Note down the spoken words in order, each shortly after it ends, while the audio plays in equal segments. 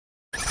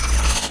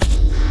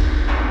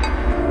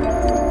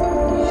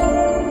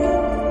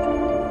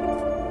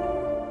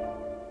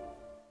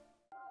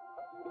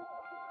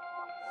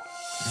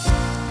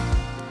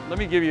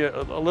me give you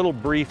a little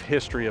brief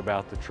history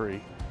about the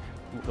tree.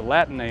 The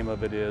Latin name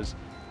of it is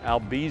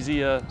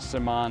Albizia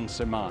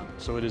simon.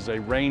 So it is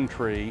a rain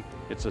tree,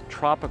 it's a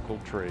tropical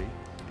tree,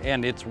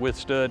 and it's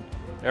withstood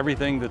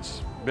everything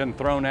that's been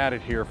thrown at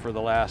it here for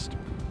the last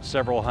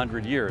several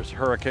hundred years.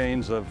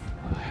 Hurricanes of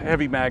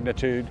heavy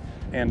magnitude,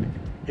 and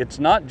it's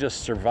not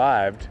just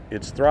survived,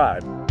 it's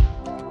thrived.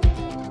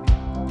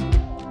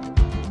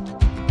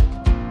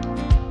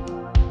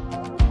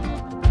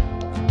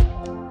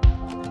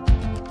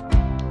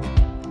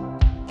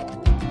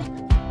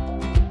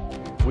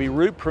 We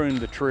root pruned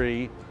the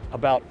tree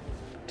about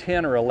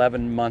 10 or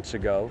 11 months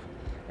ago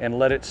and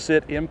let it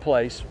sit in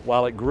place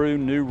while it grew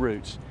new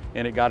roots,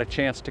 and it got a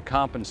chance to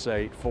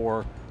compensate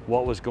for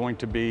what was going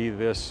to be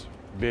this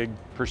big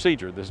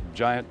procedure, this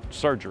giant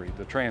surgery,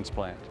 the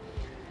transplant.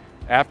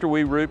 After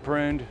we root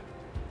pruned,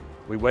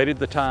 we waited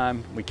the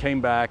time, we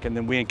came back, and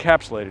then we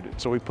encapsulated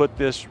it. So we put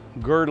this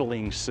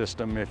girdling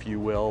system, if you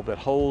will, that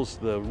holds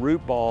the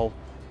root ball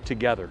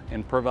together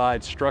and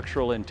provides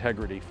structural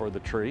integrity for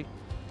the tree.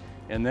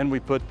 And then we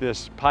put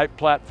this pipe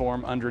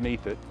platform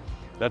underneath it.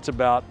 That's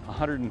about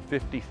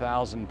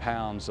 150,000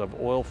 pounds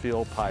of oil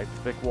field pipe,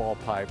 thick wall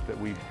pipe that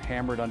we've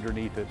hammered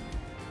underneath it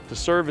to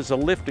serve as a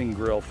lifting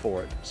grill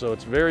for it. So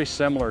it's very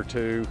similar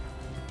to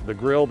the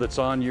grill that's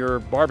on your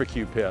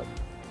barbecue pit.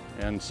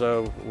 And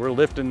so we're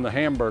lifting the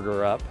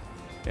hamburger up,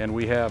 and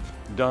we have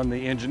done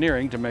the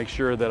engineering to make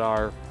sure that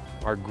our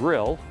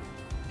grill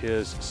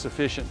is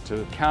sufficient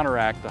to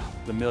counteract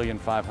the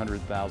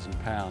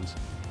 1,500,000 pounds.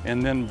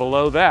 And then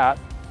below that,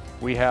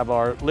 we have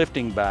our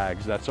lifting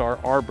bags. That's our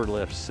arbor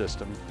lift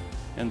system.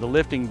 And the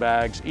lifting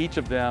bags, each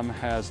of them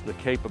has the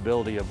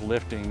capability of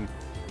lifting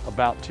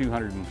about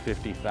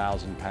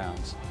 250,000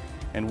 pounds.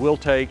 And we'll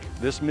take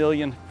this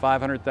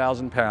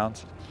 1,500,000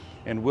 pounds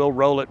and we'll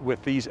roll it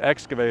with these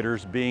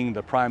excavators being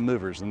the prime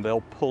movers, and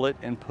they'll pull it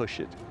and push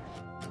it.